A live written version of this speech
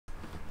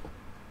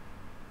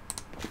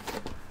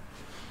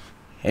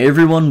Hey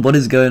everyone, what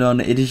is going on?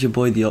 It is your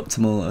boy The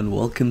Optimal and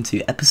welcome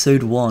to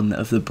episode 1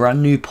 of the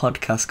brand new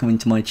podcast coming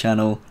to my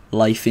channel,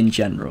 Life in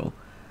General.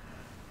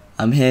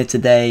 I'm here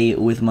today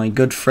with my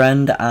good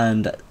friend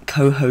and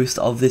co-host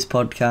of this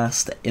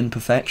podcast,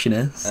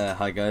 Imperfectionist.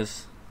 Hi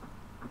guys.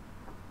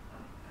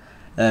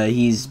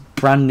 He's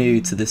brand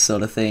new to this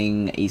sort of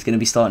thing. He's going to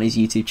be starting his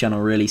YouTube channel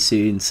really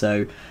soon,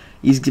 so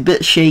he's a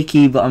bit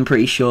shaky, but I'm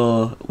pretty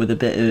sure with a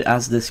bit of,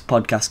 as this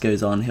podcast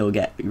goes on, he'll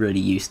get really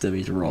used to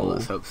his role. Well,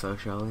 let's hope so,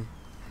 shall we?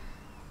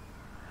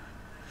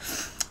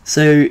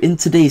 So in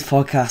today's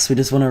podcast, we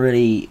just want to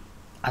really,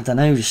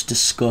 just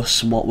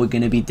discuss what we're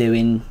going to be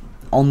doing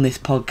on this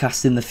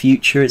podcast in the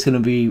future. It's going to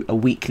be a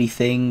weekly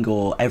thing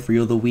or every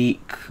other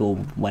week or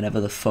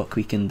whenever the fuck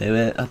we can do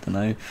it. I don't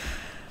know.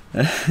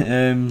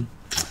 Have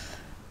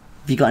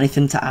you got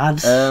anything to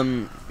add?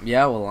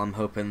 Yeah, well, I'm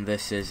hoping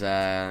this is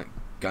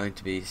going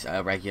to be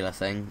a regular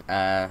thing,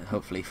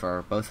 hopefully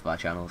for both of our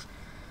channels.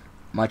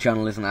 My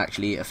channel isn't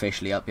actually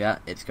officially up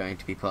yet. It's going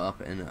to be put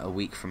up in a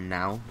week from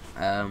now.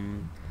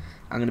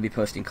 I'm going to be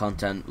posting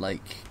content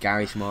like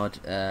Garry's Mod,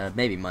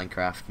 maybe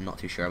Minecraft, not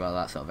too sure about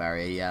that sort of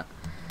area yet.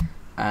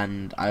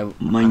 And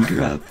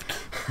Minecraft.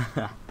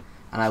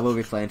 And I will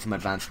be playing some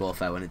Advanced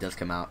Warfare when it does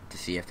come out to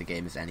see if the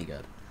game is any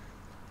good.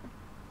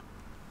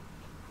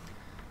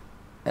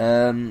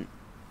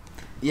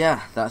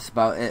 Yeah, that's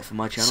about it for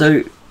my channel.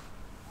 So,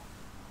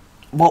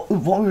 what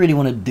we really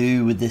want to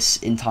do with this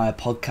entire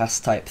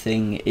podcast type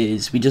thing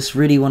is we just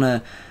really want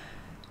to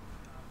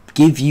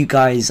give you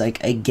guys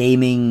like a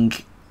gaming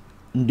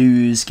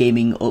news,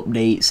 gaming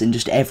updates, and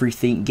just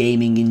everything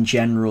gaming in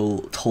general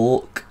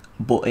talk,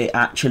 but it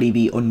actually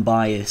be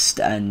unbiased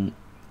and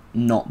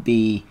not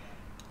be,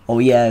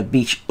 we've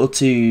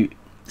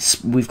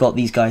got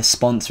these guys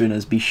sponsoring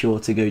us, be sure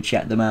to go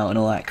check them out and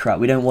all that crap.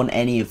 We don't want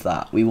any of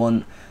that. We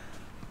want,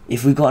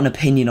 if we've got an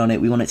opinion on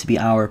it, we want it to be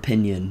our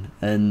opinion.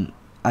 And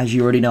as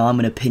you already know, I'm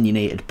an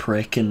opinionated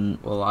prick,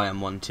 and well, I am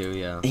one too.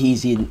 Yeah,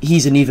 he's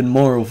an even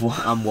more of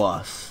one. I'm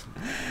worse.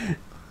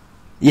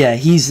 Yeah,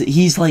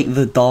 he's like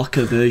the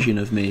darker version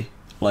of me.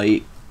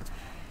 Like,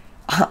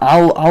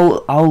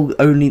 I'll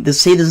only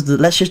let's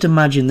just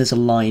imagine there's a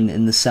line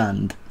in the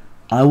sand.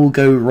 I will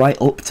go right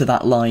up to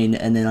that line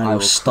and then I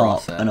will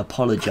stop and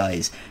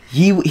apologise.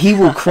 He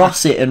will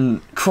cross it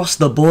and cross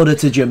the border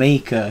to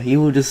Jamaica. He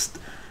will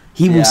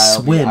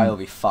swim. I will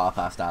be far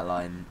past that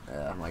line.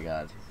 Oh my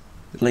god.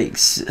 Like,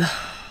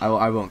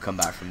 I won't come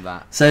back from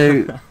that.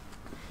 So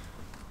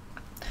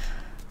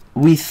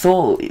we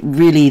thought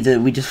really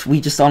that we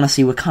just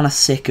honestly we're kind of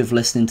sick of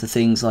listening to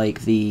things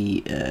like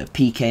the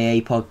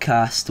PKA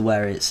podcast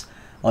where it's,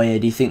 oh yeah,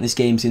 do you think this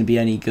game's going to be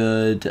any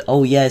good?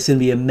 Oh yeah, it's going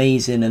to be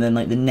amazing. And then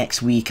like the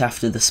next week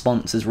after the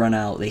sponsors run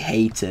out, they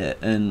hate it.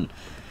 And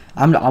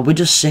we're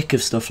just sick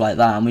of stuff like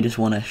that, and we just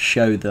want to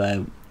show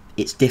that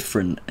it's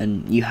different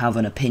and you have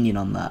an opinion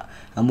on that.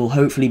 And we'll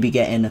hopefully be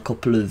getting a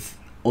couple of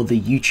other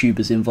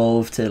YouTubers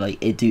involved to like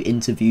do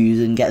interviews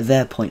and get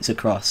their points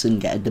across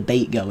and get a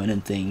debate going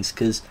and things,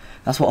 because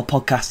that's what a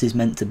podcast is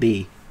meant to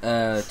be.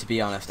 To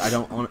be honest, I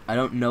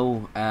don't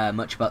know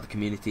much about the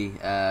community,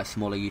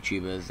 smaller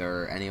YouTubers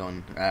or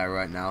anyone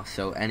right now.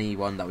 So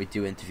anyone that we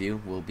do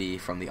interview will be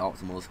from the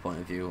Optimal's point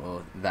of view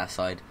or their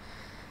side.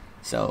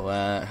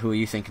 So who are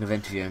you thinking of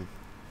interviewing?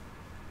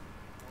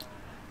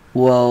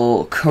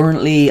 Well,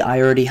 currently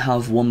I already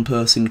have one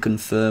person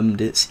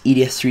confirmed. It's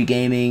EDS3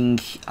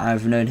 Gaming.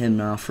 I've known him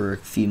now for a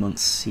few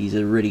months. He's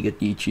a really good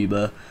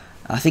YouTuber.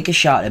 I think I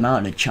shouted him out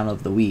in a Channel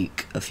of the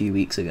Week a few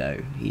weeks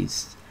ago.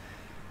 He's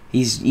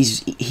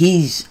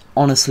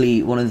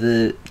honestly one of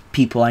the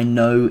people I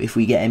know, if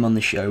we get him on the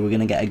show, we're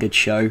going to get a good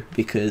show,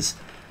 because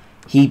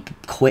he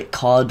quit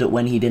COD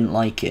when he didn't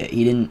like it.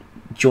 He didn't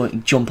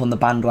jump on the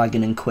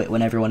bandwagon and quit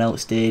when everyone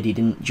else did. He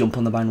didn't jump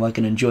on the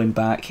bandwagon and join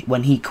back.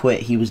 When he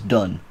quit, he was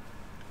done.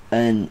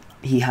 And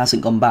he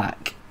hasn't gone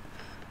back.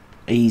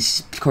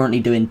 He's currently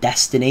doing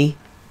Destiny,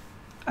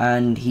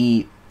 and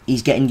he's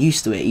getting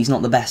used to it. He's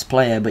not the best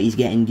player, but he's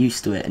getting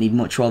used to it, and he'd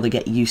much rather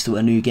get used to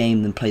a new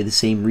game than play the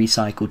same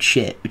recycled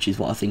shit, which is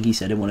what I think he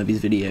said in one of his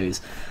videos,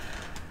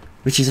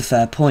 which is a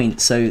fair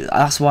point. So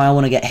that's why I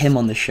want to get him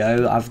on the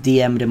show. I've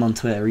DM'd him on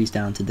Twitter, he's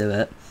down to do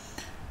it.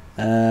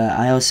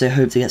 I also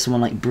hope to get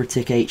someone like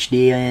Britic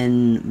HD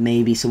in,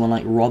 maybe someone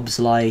like Rob's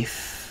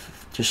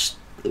Life, just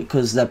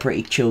because they're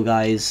pretty chill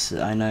guys.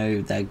 I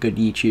know they're good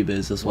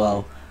YouTubers as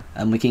well,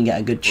 and we can get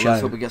a good show.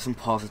 Let's hope we get some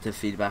positive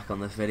feedback on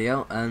this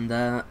video, and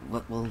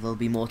there'll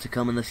be more to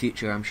come in the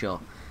future, I'm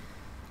sure.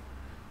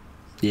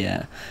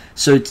 Yeah.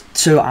 So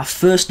our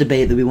first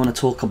debate that we want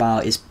to talk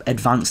about is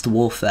Advanced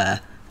Warfare,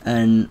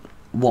 and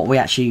what we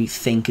actually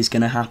think is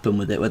going to happen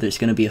with it, whether it's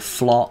going to be a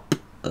flop,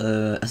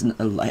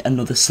 like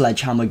another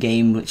sledgehammer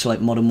game, which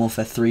like Modern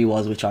Warfare 3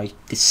 was, which I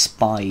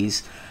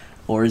despise,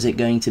 or is it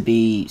going to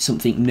be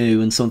something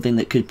new and something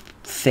that could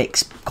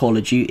fix Call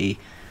of Duty?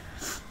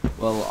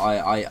 Well,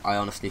 I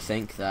honestly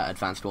think that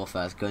Advanced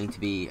Warfare is going to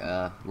be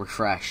a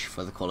refresh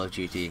for the Call of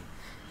Duty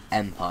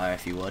empire,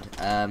 if you would.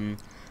 And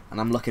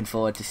I'm looking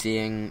forward to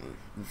seeing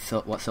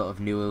what sort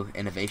of new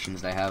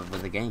innovations they have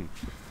with the game.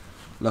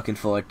 looking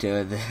forward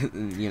to the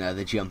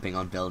the jumping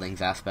on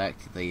buildings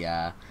aspect,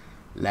 the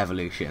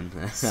Levolution.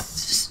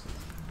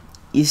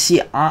 You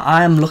see,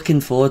 I am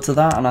looking forward to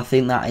that, and I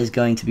think that is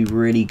going to be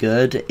really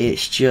good.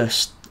 It's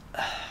just,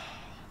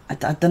 I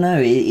don't know,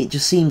 it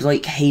just seems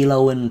like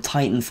Halo and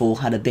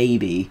Titanfall had a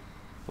baby.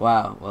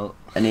 Wow, well...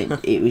 And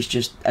it was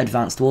just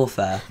Advanced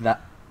Warfare.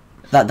 That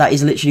That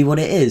is literally what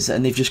it is,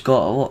 and they've just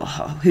got...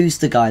 who's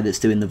the guy that's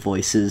doing the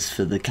voices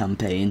for the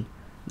campaign?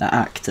 That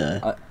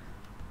actor.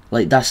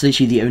 Like, that's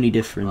literally the only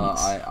difference.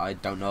 I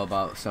don't know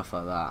about stuff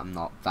like that. I'm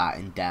not that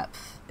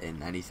in-depth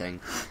in anything.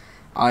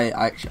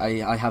 I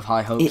have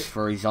high hopes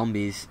for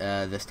Zombies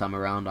this time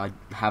around. I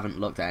haven't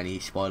looked at any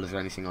spoilers or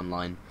anything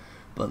online,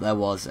 but there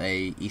was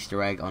a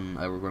Easter egg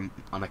on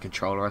a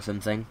controller or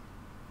something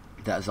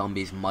that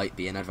Zombies might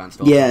be in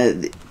Advanced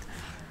Warfare.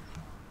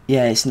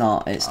 Yeah, it's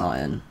not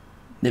in.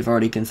 They've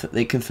already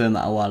they confirmed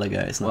that a while ago.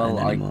 It's not in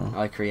anymore.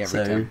 I agree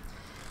every time.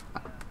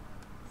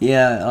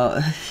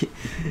 Yeah,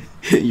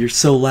 you're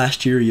so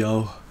last year,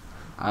 yo.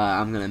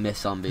 I'm gonna miss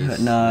Zombies.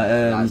 No,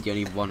 that's the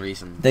only one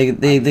reason. They're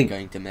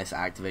going to miss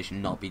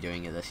Activision not be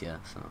doing it this year.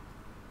 So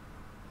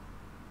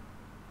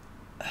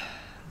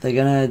they're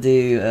gonna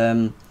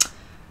do.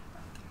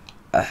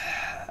 I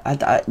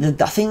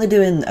think they're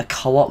doing a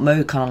co-op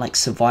mode, kind of like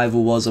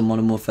Survival was on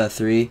Modern Warfare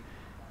 3,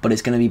 but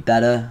it's gonna be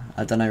better.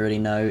 I don't really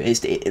know.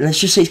 Let's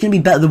just say it's gonna be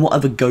better than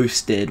whatever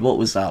Ghost did. What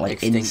was that,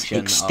 like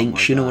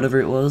Extinction or whatever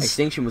it was?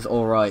 Extinction was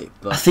all right,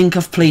 but I think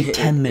I've played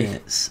 10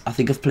 minutes. I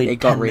think I've played 10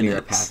 minutes. It got really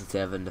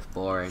repetitive and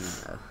boring.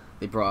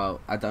 They brought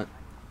out... I don't...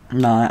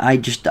 No, I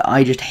just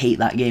hate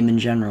that game in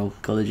general.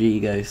 Call of Duty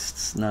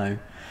Ghosts, no.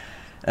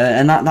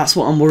 And that's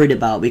what I'm worried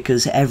about,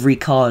 because every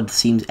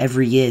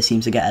year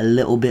seems to get a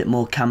little bit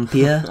more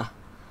campier.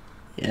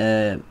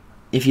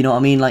 If you know what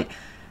I mean, like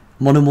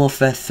Modern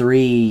Warfare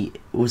 3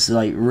 was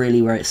like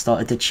really where it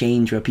started to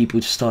change, where people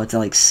just started to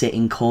like sit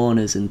in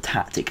corners and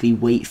tactically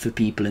wait for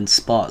people in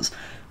spots.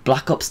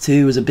 Black Ops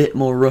 2 was a bit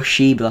more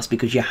rushy, but that's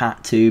because you had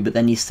to, but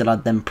then you still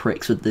had them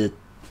pricks with the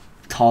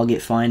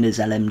target finders,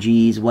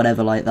 LMGs,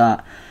 whatever like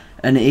that.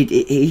 And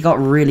it got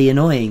really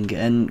annoying,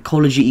 and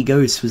Call of Duty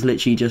Ghosts was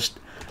literally just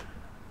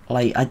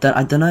like, I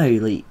don't know,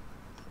 like,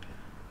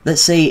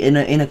 let's say in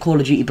a Call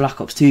of Duty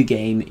Black Ops 2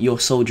 game, your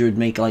soldier would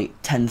make like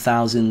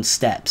 10,000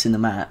 steps in the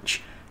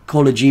match.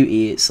 Call of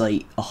Duty, it's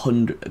like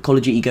 100. Call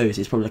of Duty Ghosts,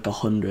 it's probably like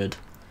 100.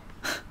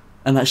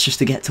 And that's just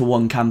to get to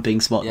one camping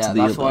spot to the other.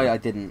 Yeah, that's why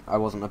I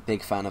wasn't a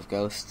big fan of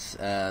Ghosts.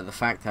 The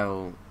fact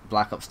how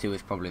Black Ops 2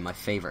 is probably my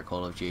favourite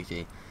Call of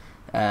Duty,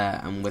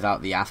 and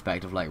without the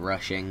aspect of like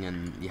rushing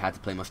and you had to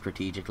play more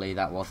strategically,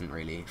 that wasn't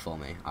really for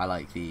me. I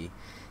like the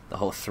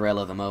whole thrill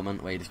of the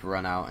moment where you just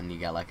run out and you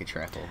get like a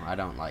triple. I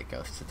don't like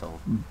Ghosts at all.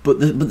 But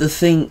the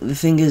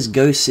thing is,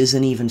 Ghosts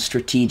isn't even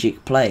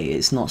strategic play.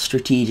 It's not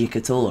strategic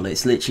at all.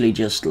 It's literally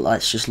just,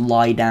 let's just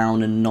lie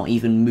down and not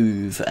even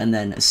move, and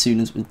then as soon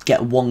as we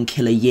get 1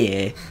 kill a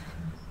year,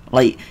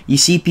 like, you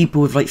see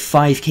people with like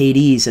 5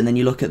 KDs and then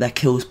you look at their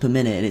kills per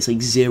minute and it's like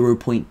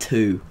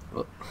 0.2.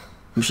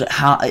 I'm just like,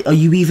 how are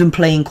you even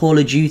playing Call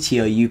of Duty?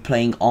 Or are you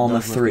playing Arma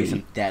 3?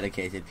 Some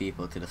dedicated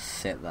people to just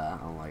sit there.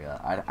 Oh my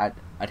god,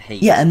 I'd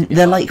hate. Yeah, and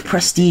they're like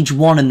Prestige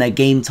 1 and their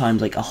game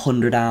time's like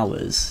 100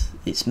 hours.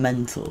 It's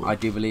mental. I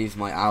do believe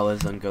my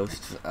hours on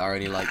Ghosts are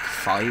only like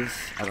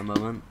 5 at the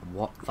moment.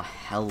 What the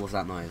hell was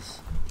that noise?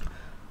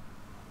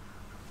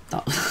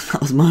 That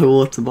was my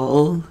water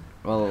bottle.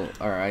 Well,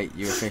 alright,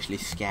 you officially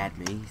scared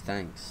me.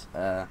 Thanks.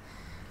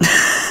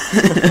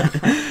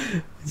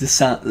 Just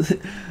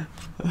sound.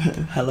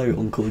 Hello,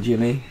 Uncle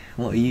Jimmy.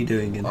 What are you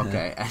doing in here?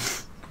 Okay.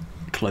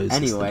 Close.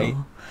 Anyway,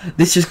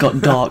 this just got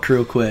dark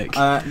real quick.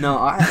 No,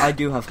 I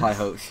do have high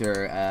hopes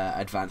for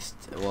Advanced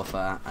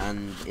Warfare,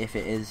 and if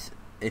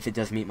it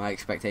does meet my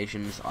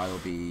expectations, I will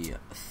be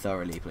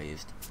thoroughly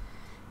pleased.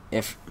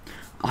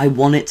 I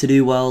want it to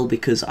do well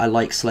because I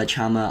like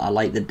Sledgehammer, I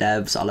like the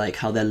devs, I like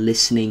how they're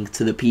listening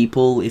to the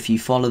people. If you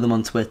follow them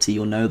on Twitter,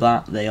 you'll know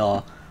that they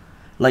are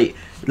like.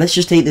 Let's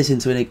just take this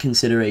into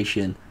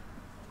consideration.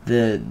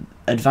 The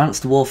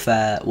Advanced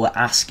Warfare were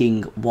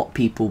asking what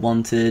people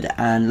wanted,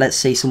 and let's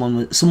say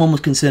someone was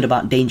concerned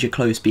about Danger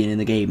Close being in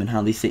the game and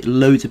how they think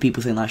loads of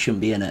people think that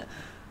shouldn't be in it.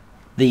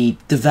 The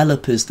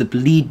developers, the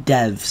lead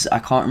devs, I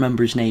can't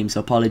remember his name, so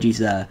apologies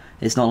there.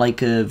 It's not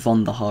like a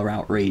Von der Haar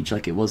outrage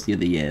like it was the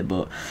other year,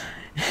 but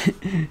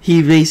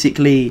he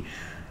basically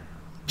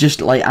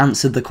just like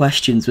answered the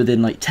questions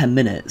within like 10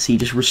 minutes. He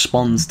just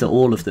responds to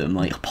all of them.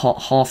 Like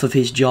half of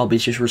his job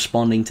is just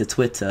responding to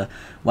Twitter,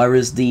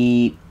 whereas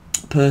the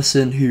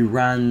person who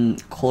ran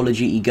Call of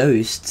Duty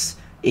Ghosts,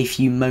 if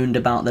you moaned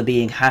about there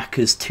being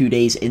hackers 2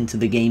 days into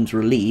the game's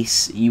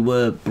release, you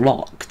were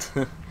blocked.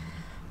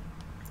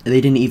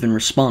 They didn't even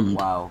respond.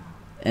 Wow.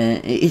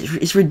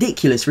 It's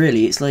ridiculous,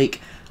 really. It's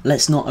like,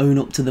 let's not own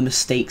up to the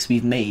mistakes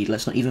we've made.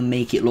 Let's not even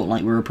make it look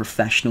like we're a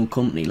professional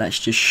company. Let's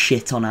just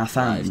shit on our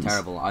fans. That is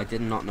terrible. I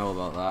did not know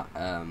about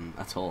that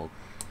at all.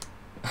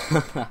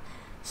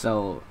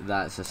 So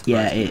that's a surprise.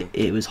 Yeah,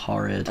 it was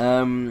horrid.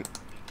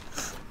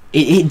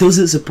 It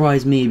doesn't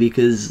surprise me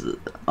because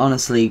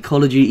honestly,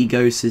 Call of Duty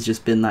Ghosts has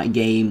just been that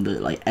game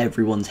that like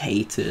everyone's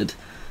hated,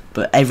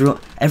 but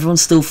everyone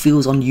still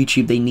feels on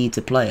YouTube they need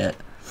to play it.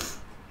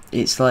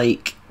 It's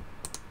like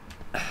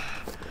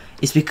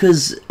it's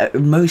because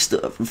most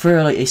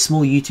for like a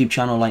small YouTube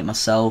channel like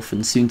myself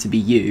and soon to be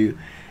you,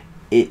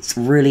 it's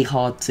really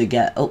hard to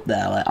get up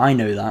there. Like I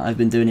know that I've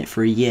been doing it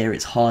for a year.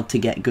 It's hard to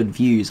get good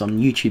views on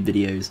YouTube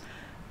videos.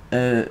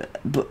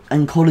 But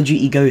Call of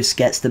Duty Ghosts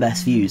gets the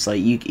best views.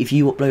 Like if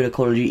you upload a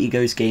Call of Duty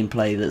Ghosts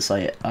gameplay that's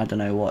like I don't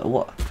know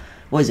what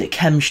is it,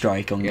 Chem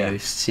Strike on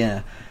Ghosts?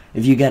 Yeah,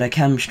 if you get a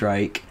Chem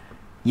Strike,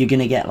 you're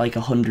gonna get like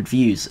 100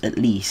 views at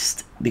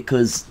least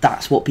because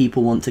that's what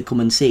people want to come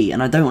and see.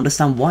 And I don't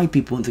understand why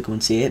people want to come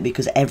and see it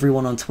because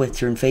everyone on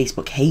Twitter and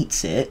Facebook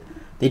hates it.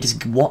 They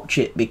just watch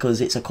it because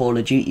it's a Call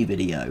of Duty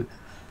video.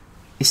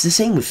 It's the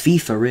same with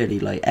FIFA really.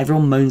 Like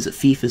everyone moans that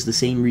FIFA's the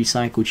same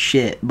recycled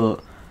shit,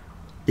 but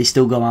they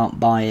still go out,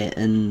 buy it,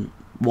 and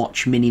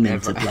watch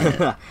Minimin to play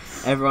it.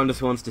 Everyone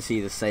just wants to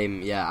see the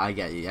same... Yeah, I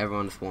get you.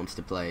 Everyone just wants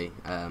to play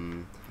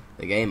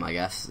the game, I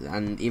guess.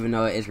 And even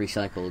though it is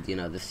recycled, you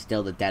know, there's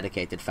still the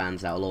dedicated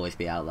fans that will always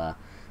be out there,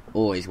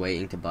 always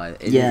waiting to buy it.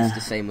 It's the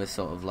same with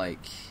sort of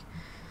like...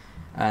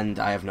 And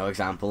I have no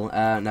example.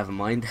 Never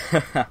mind.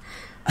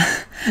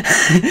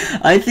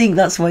 I think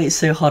that's why it's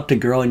so hard to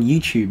grow on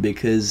YouTube,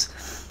 because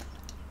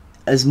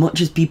as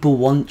much as people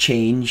want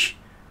change...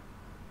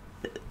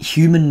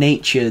 human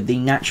nature, they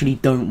naturally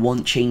don't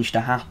want change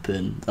to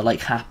happen. They're like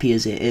happy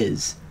as it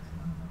is,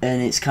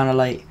 and it's kind of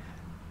like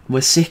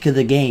we're sick of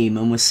the game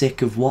and we're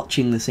sick of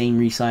watching the same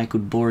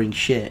recycled boring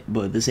shit,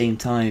 but at the same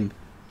time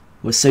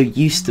we're so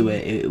used to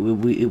it, it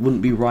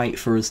wouldn't be right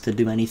for us to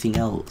do anything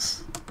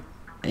else.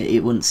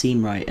 It wouldn't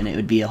seem right, and it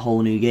would be a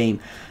whole new game.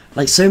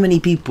 Like so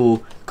many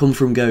people come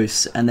from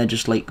Ghosts and they're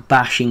just like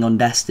bashing on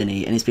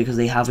Destiny, and it's because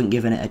they haven't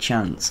given it a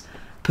chance.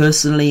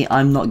 Personally,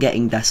 I'm not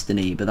getting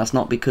Destiny, but that's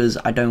not because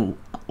I'm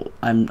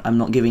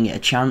not giving it a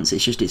chance.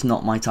 It's just it's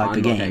not my type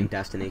of game. I'm not getting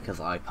Destiny because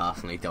I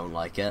personally don't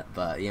like it,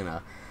 but you know,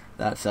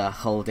 that's a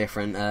whole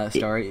different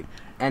story.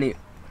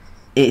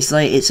 It's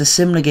like it's a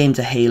similar game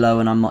to Halo,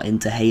 and I'm not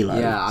into Halo.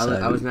 Yeah, so.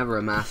 I was never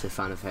a massive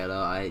fan of Halo.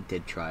 I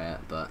did try it,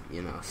 but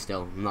you know,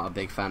 still not a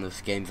big fan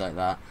of games like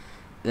that.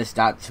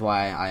 That's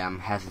why I am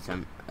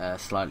hesitant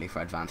slightly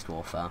for Advanced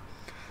Warfare.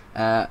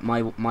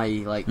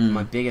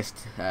 My biggest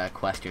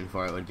question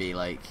for it would be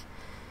like,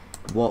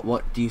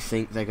 what do you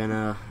think they're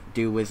gonna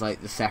do with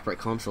like the separate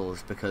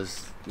consoles?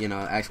 Because you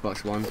know,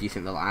 Xbox One, do you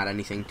think they'll add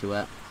anything to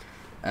it?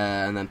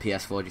 And then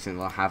PS4, do you think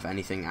they'll have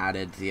anything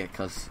added?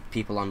 Because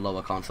people on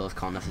lower consoles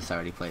can't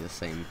necessarily play the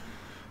same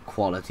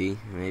quality,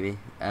 maybe.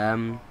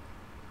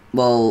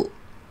 Well,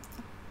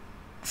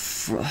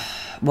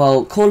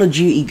 Call of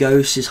Duty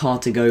Ghosts is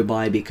hard to go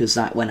by because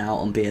that went out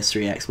on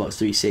PS3, Xbox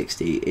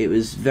 360. It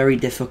was very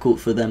difficult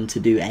for them to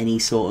do any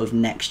sort of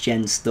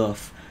next-gen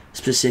stuff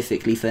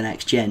specifically for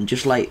next-gen.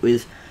 Just like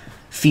with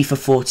FIFA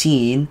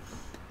 14,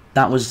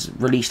 that was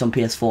released on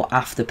PS4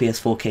 after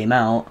PS4 came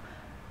out,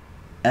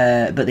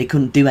 but they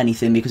couldn't do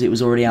anything because it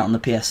was already out on the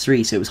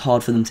PS3, so it was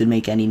hard for them to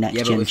make any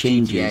next-gen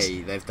changes.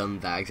 GTA, they've done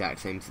that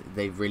exact same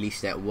they've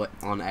released it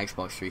on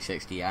Xbox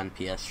 360 and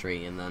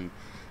PS3, and then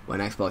when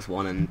Xbox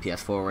One and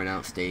PS4 were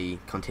announced, they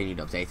continued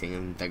updating,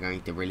 and they're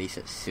going to release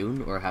it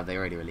soon, or have they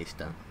already released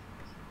it?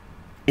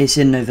 It's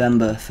in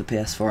November for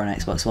PS4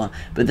 and Xbox One,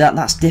 but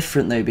that's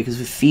different though, because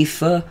with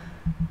FIFA,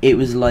 it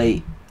was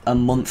like a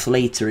month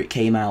later it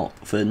came out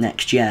for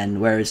next gen,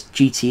 whereas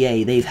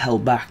GTA, they've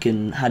held back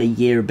and had a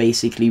year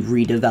basically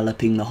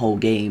redeveloping the whole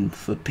game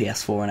for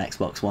PS4 and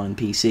Xbox One and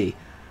PC.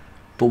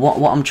 But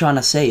what I'm trying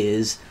to say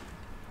is,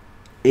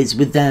 it's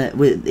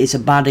it's a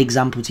bad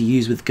example to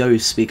use with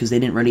Ghosts because they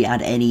didn't really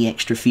add any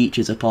extra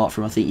features apart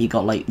from I think you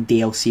got like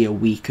DLC a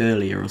week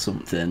earlier or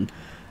something.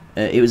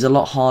 It was a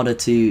lot harder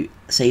to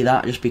say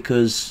that just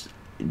because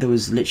there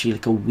was literally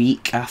like a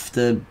week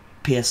after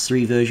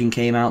PS3 version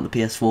came out, the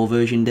PS4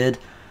 version did.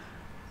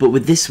 But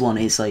with this one,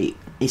 it's like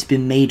it's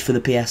been made for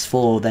the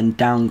PS4, then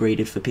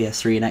downgraded for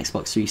PS3 and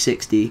Xbox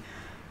 360.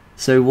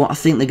 So what I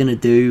think they're gonna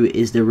do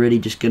is they're really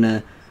just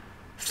gonna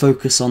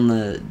focus on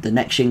the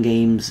next gen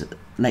games,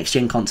 next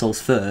gen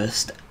consoles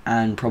first,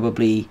 and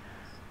probably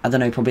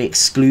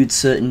exclude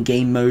certain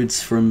game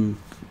modes from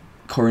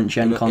current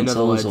gen consoles. In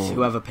other words,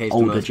 whoever pays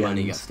the most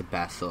money gets the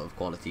best sort of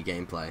quality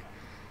gameplay.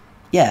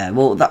 Yeah,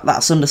 well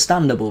that's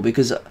understandable,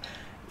 because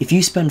if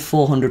you spend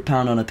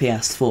 £400 on a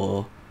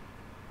PS4,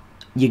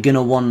 you're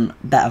gonna want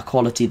better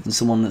quality than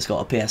someone that's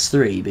got a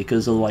PS3,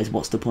 because otherwise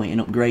what's the point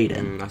in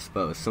upgrading? I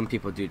suppose some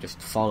people do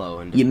just follow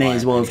and you may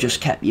as well have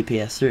just kept your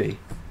PS3.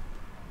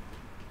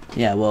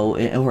 Yeah, well,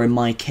 or in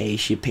my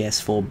case, your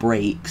PS4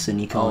 breaks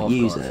and you can't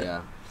use it.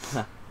 Yeah.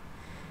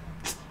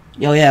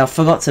 Oh yeah, I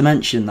forgot to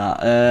mention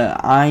that.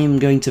 I'm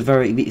going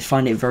to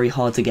find it very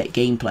hard to get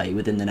gameplay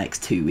within the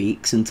next 2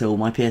 weeks until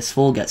my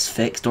PS4 gets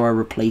fixed or I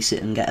replace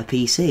it and get a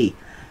PC.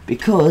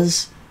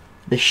 Because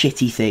the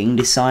shitty thing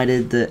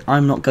decided that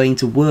I'm not going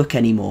to work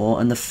anymore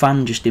and the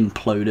fan just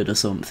imploded or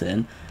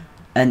something.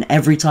 And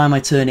every time I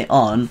turn it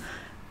on,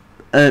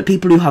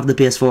 people who have the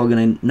PS4 are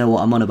gonna know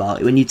what I'm on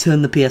about. When you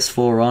turn the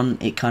PS4 on,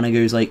 it kind of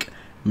goes like,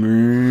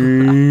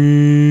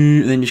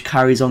 and then just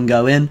carries on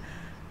going.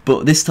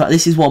 But this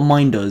is what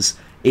mine does.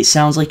 It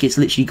sounds like it's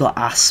literally got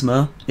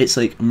asthma. It's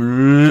like,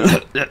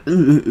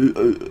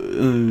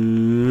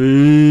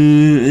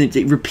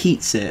 it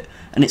repeats it,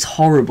 and it's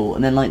horrible.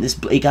 And then like this,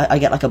 I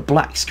get like a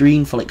black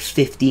screen for like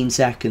 15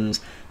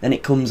 seconds. Then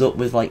it comes up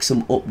with like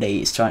some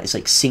updates. It's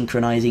like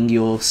synchronizing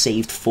your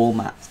saved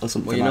format or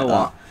something like that. Well, you know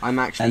what? I'm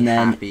actually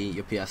happy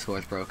your PS4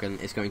 is broken.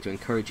 It's going to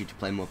encourage you to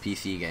play more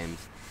PC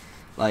games.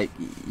 Like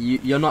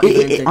you're not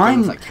even into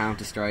things like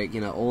Counter-Strike.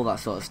 You know, all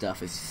that sort of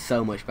stuff is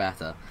so much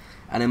better.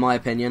 And in my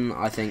opinion,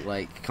 I think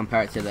like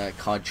compared to the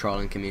COD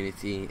trolling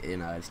community, you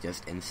know, it's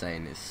just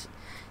insane.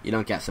 You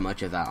don't get so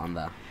much of that on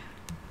there.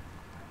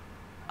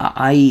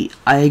 I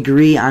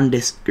agree and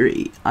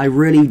disagree. I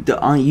really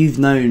you've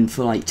known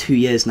for like 2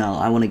 years now.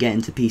 I want to get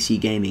into PC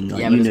gaming.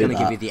 Like, yeah, but it's going to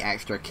give you the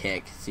extra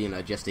kick, you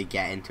know, just to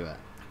get into it.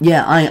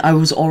 Yeah,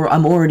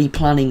 I'm already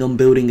planning on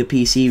building a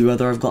PC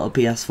whether I've got a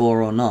PS4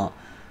 or not.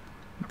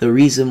 The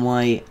reason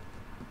why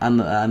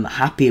I'm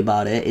happy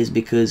about it is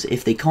because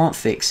if they can't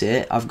fix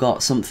it, I've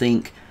got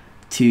something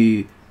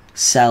to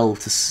sell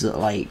to,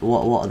 like,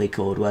 what are they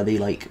called? Where they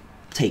like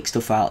take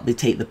stuff out, they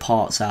take the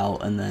parts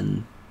out and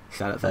then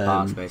sell it for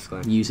parts,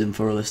 basically. Use them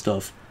for other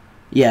stuff.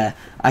 Yeah,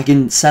 I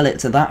can sell it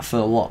to that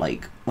for what,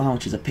 like, how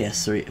much is a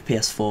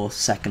PS4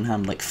 second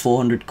hand? Like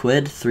 400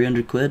 quid,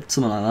 300 quid,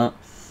 something like that.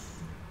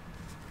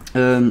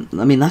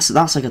 I mean that's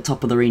like a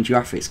top of the range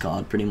graphics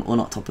card, pretty much. Well,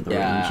 not top of the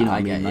range, you know what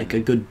I mean? Like a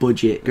good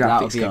budget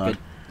graphics card.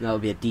 That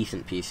would be a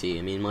decent PC.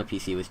 I mean, my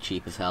PC was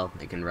cheap as hell.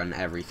 It can run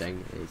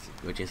everything,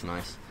 which is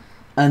nice.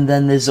 And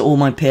then there's all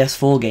my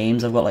PS4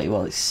 games. I've got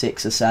like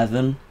 6 or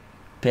 7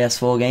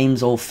 PS4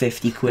 games, all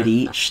 50 quid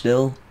each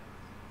still,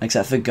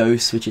 except for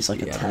Ghost, which is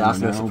like a 10. That's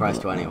no surprise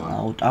to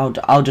anyone. I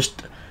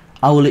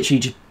will literally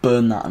just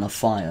burn that in a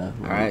fire.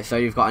 Alright, so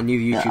you've got a new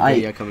YouTube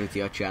video coming to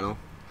your channel.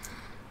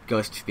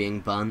 Ghost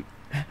being burnt.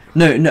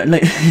 No,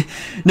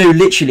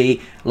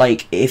 literally,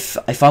 like, if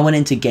I went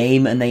into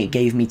game and they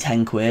gave me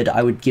 10 quid,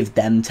 I would give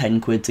them 10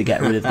 quid to get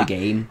rid of the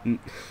game.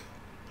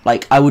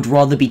 Like, I would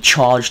rather be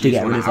charged to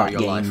get rid of that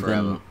game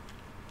than...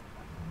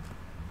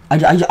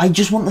 I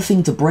just want the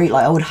thing to break.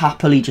 Like, I would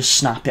happily just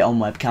snap it on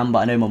webcam, but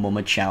I know my mum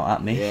would shout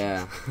at me.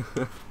 Yeah.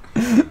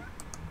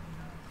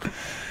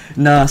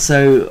 Nah,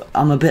 so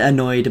I'm a bit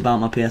annoyed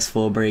about my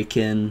PS4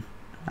 breaking.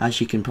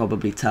 As you can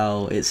probably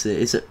tell, it's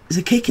a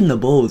kick in the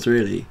balls,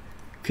 really.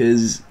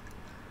 Because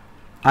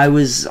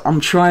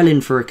I'm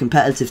trialing for a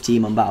competitive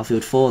team on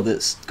Battlefield 4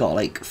 that's got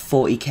like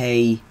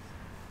 40k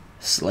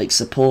like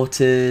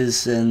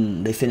supporters,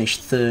 and they finished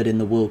 3rd in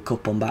the World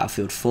Cup on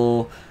Battlefield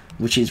 4,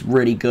 which is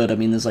really good. I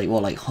mean, there's like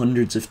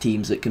hundreds of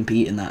teams that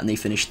compete in that, and they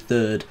finished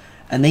 3rd.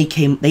 And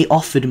they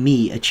offered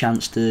me a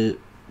chance to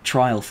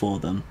trial for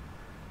them,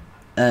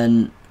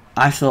 and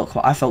I felt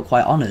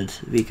quite honoured,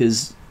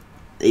 because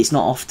it's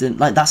not often,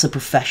 like, that's a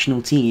professional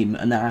team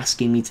and they're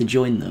asking me to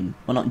join them.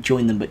 Well, not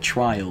join them, but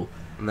trial.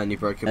 And then you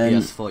broke your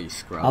PS4, you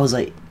scrub. I was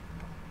like,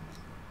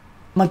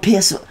 my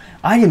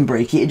I didn't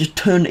break it,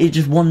 it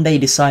just one day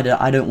decided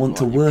I don't want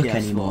to work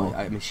anymore.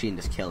 A machine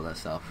just killed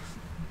herself.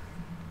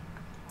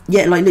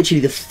 Yeah, like, literally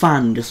the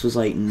fan just was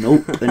like,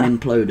 nope, and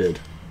imploded.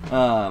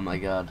 Oh my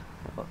god.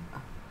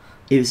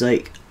 It was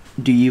like,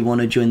 do you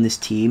want to join this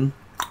team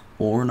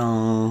or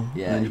no?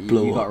 Yeah,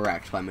 you got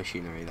wrecked by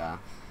machinery there.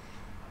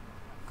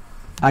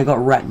 I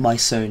got wrecked by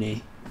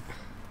Sony.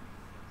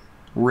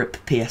 Rip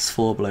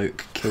PS4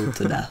 bloke, killed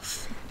to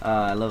death.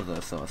 I love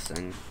those sort of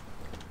things.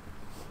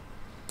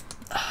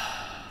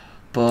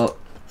 But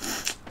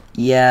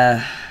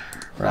yeah,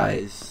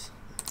 right.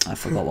 I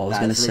forgot what I was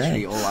going to say. That's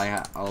literally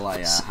all I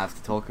have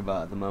to talk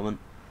about at the moment.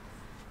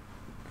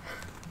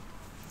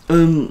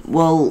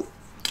 Well,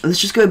 let's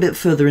just go a bit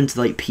further into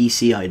like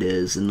PC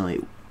ideas and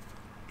like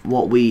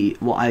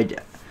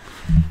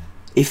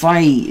if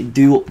I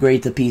do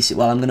upgrade to PC,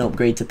 well, I'm going to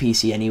upgrade to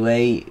PC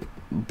anyway,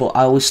 but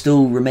I will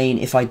still remain,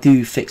 if I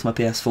do fix my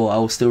PS4, I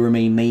will still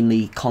remain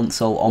mainly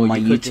console on my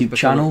YouTube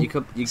channel. You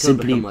could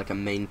become like a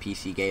main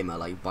PC gamer,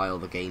 like buy all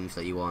the games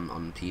that you want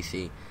on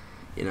PC.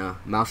 You know,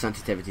 mouse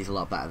sensitivity is a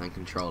lot better than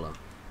controller.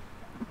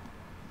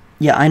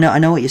 Yeah, I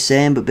know what you're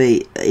saying, but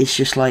it's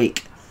just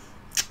like,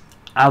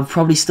 I'll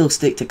probably still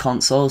stick to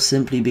console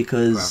simply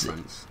because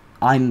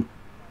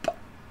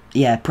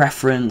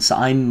preference.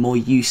 I'm more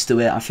used to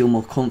it. I feel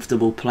more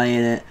comfortable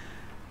playing it.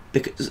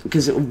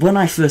 Because when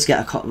I first get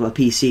a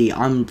PC,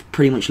 I'm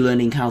pretty much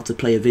learning how to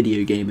play a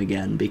video game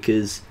again,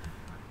 because,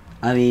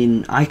 I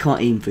mean, I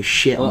can't aim for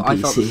shit on PC. I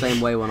felt the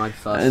same way when I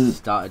first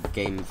started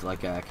games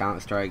like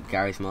Counter-Strike,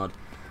 Garry's Mod,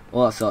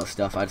 all that sort of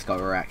stuff. I just got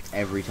wrecked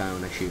every time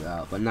when I shoot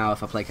out. But now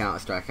if I play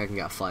Counter-Strike, I can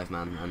get a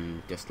 5-man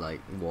and just,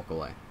 like, walk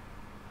away.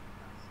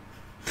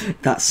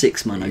 That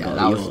 6-man I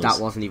got. That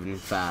wasn't even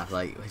fair.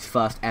 Like, his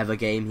first ever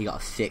game, he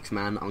got a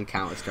 6-man on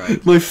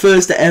Counter-Strike. My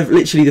first ever,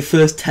 literally the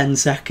first 10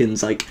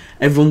 seconds, like,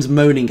 everyone's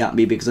moaning at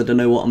me because I don't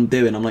know what I'm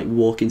doing. I'm like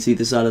walking to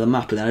the side of the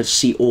map, and then I just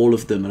see all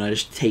of them, and I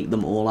just take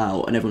them all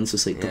out, and everyone's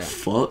just like, the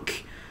fuck?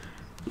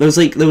 There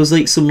was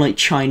like some like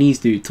Chinese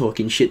dude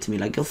talking shit to me,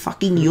 like, you're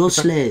fucking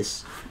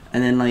useless.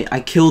 And then like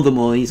I killed them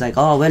all. He's like,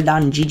 oh, well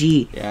done,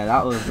 GG. Yeah,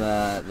 that was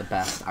the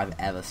best I've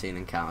ever seen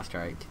in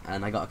Counter-Strike,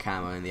 and I got a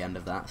camo in the end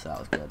of that, so that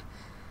was good.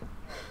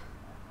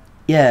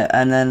 Yeah,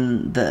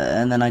 and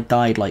then I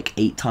died like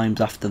 8 times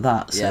after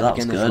that, so yeah, that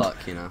was good. Luck,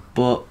 you know.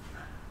 But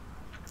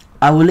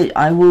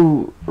I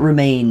will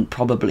remain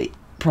probably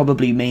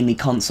mainly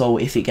console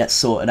if it gets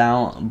sorted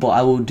out. But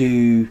I will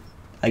do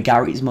a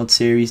Garry's Mod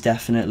series,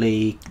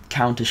 definitely.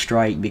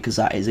 Counter-Strike, because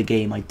that is a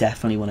game I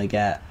definitely want to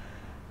get.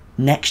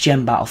 Next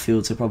gen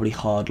Battlefields are probably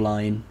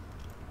hardline.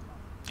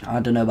 I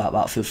don't know about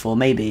Battlefield 4,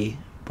 maybe,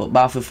 but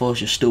Battlefield 4 is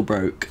just still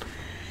broke.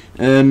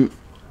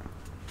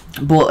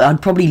 But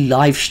I'd probably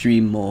live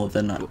stream more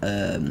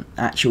than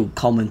actual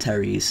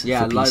commentaries.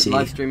 Yeah, for PC,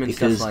 live streaming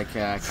stuff like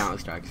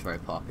Counter-Strike is very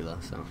popular.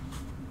 So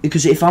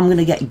because if I'm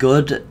gonna get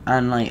good,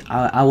 and like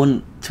I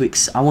want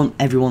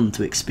everyone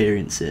to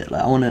experience it.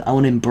 Like I want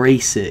to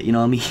embrace it. You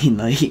know what I mean?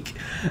 Like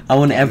I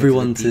want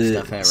everyone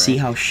to see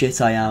how shit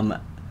I am.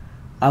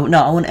 I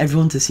want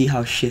everyone to see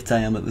how shit I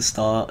am at the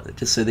start,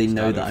 just so they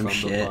know that I'm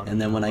shit. And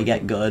then when I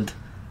get good,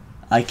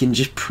 I can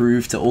just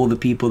prove to all the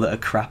people that are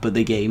crap at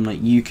the game,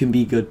 like, you can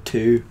be good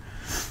too.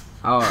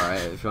 Oh,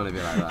 alright, if you want to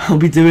be like that. I'll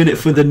be doing it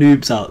for the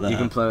noobs out there. You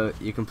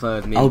can play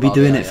with me. I'll be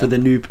doing it for the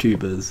noob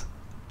tubers.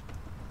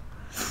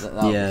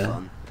 That'll be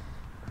fun.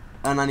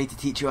 And I need to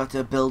teach you how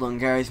to build on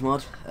Garry's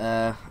Mod.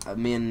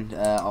 Me and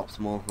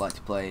Optimal like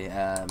to play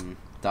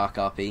Dark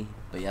RP,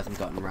 but he hasn't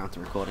gotten around to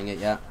recording it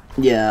yet.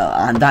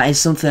 Yeah, and that is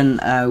something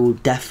I will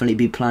definitely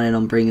be planning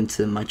on bringing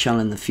to my channel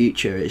in the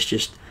future.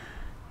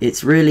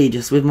 It's really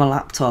just with my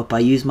laptop. I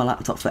use my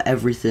laptop for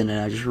everything,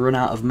 and I just run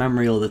out of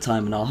memory all the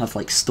time, and I'll have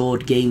like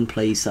stored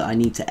gameplays that I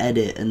need to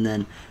edit, and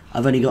then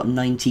I've only got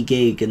 90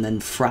 gig, and then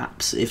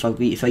Fraps.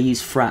 If I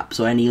use Fraps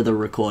or any other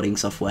recording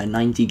software,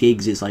 90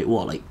 gigs is like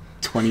what, like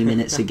 20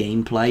 minutes of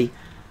gameplay.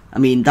 I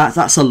mean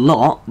that's a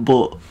lot,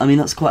 but I mean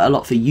that's quite a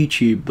lot for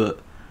YouTube. But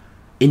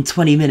in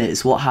 20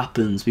 minutes, what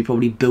happens? We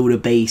probably build a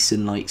base,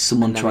 and like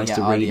someone tries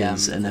to raid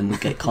us, and then we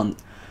get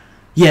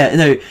Yeah,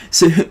 no,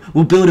 so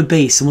we'll build a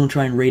base, someone will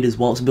try and raid us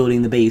whilst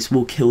building the base,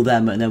 we'll kill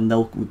them, and then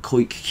they'll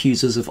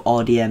accuse us of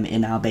RDM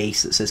in our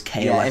base that says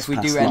KOS. Yeah, if we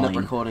do end up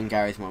line. recording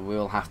Garry's Mod, we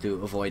will have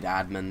to avoid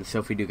admin, so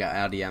if we do get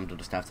RDM'd, we'll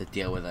just have to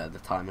deal with it at the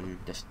time and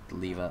just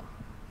leave it.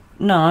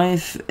 No,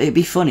 it'd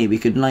be funny, we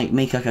could like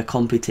make like a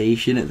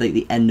computation at like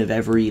the end of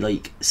every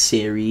like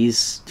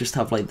series, just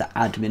have like the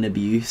admin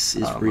abuse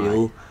is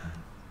real. My.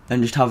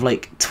 And just have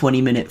like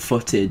 20-minute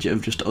footage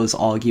of just us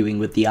arguing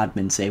with the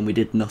admin saying we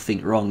did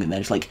nothing wrong, and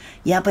they're just like,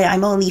 yeah, but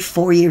I'm only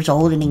 4 years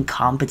old and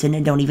incompetent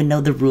and don't even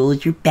know the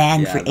rules. You're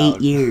banned for 8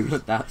 years.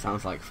 That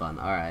sounds like fun.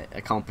 Alright,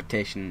 a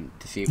competition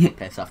to see who can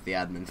piss off the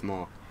admins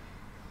more.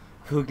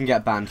 Who can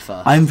get banned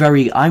first? I'm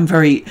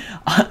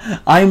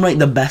like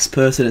the best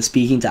person at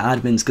speaking to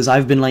admins, because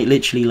I've been like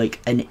literally like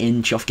an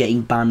inch off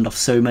getting banned off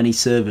so many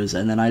servers,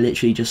 and then I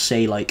literally just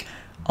say like,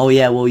 oh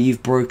yeah, well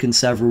you've broken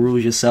several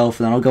rules yourself,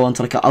 and then I'll go on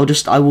to like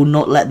I will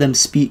not let them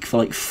speak for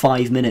like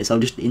 5 minutes. I'll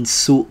just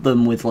insult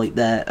them with like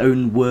their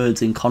own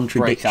words and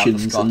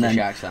contradictions, and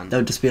then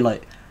they'll just be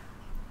like,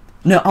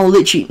 no, I'll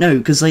literally no,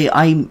 because like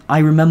I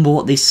remember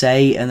what they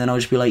say, and then I'll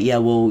just be like, yeah,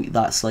 well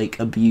that's like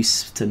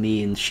abuse to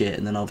me and shit,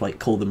 and then I'll like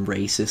call them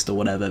racist or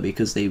whatever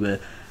because they were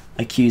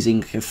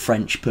accusing a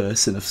French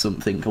person of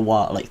something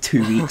like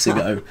 2 weeks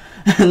ago,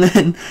 and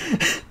then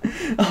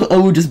I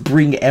will just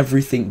bring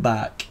everything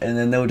back, and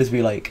then they'll just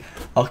be like,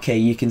 okay,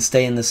 you can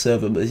stay in the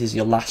server, but this is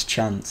your last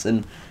chance.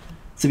 And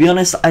to be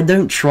honest, I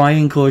don't try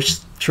and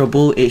cause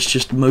trouble, it's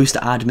just most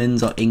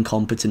admins are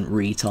incompetent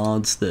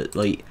retards that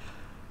like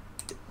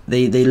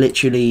they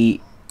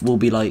literally will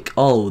be like,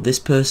 oh, this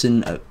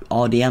person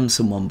RDM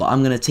someone, but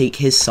I'm gonna take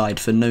his side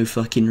for no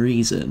fucking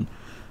reason.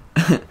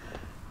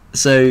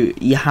 So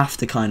you have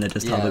to kind of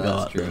just have a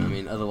go at them. I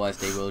mean, otherwise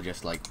they will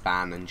just like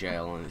ban and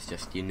jail, and it's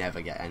just you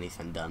never get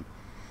anything done.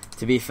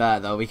 To be fair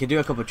though, we could do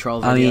a couple of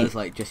troll videos,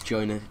 like just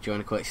join a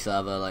quick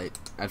server, like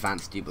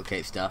advanced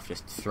duplicate stuff,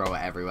 just throw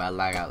it everywhere,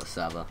 lag out the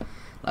server.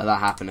 Like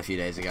that happened a few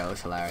days ago. It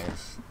was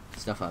hilarious.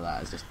 Stuff like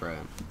that is just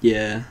brilliant.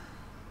 Yeah.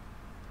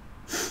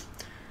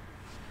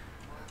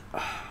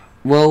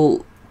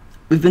 Well,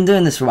 we've been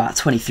doing this for about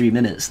 23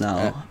 minutes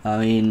now. Yeah. I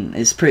mean,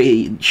 it's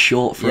pretty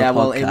short for a podcast. Yeah,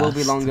 well, it will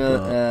be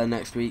longer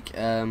next week,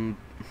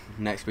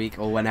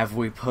 or whenever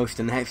we post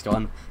the next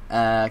one,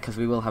 because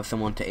we will have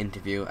someone to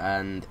interview,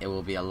 and it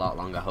will be a lot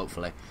longer,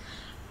 hopefully.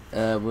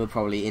 We'll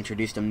probably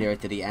introduce them nearer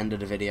to the end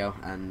of the video,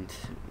 and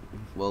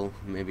we'll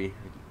maybe...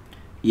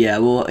 Yeah,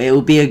 well, it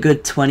will be a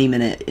good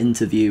 20-minute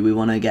interview. We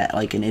want to get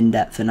like an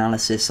in-depth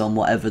analysis on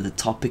whatever the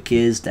topic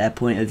is, their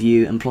point of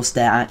view, and plus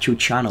their actual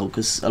channel,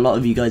 because a lot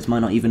of you guys might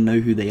not even know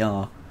who they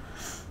are.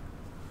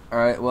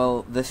 Alright,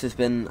 well, this has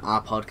been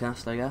our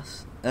podcast, I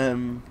guess.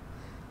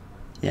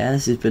 Yeah,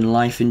 this has been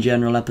Life in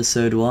General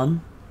episode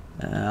 1.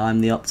 I'm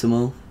the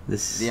Optimal.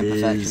 This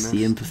is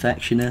the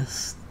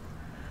Imperfectionist.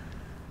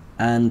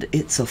 And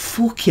it's a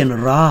fucking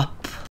wrap.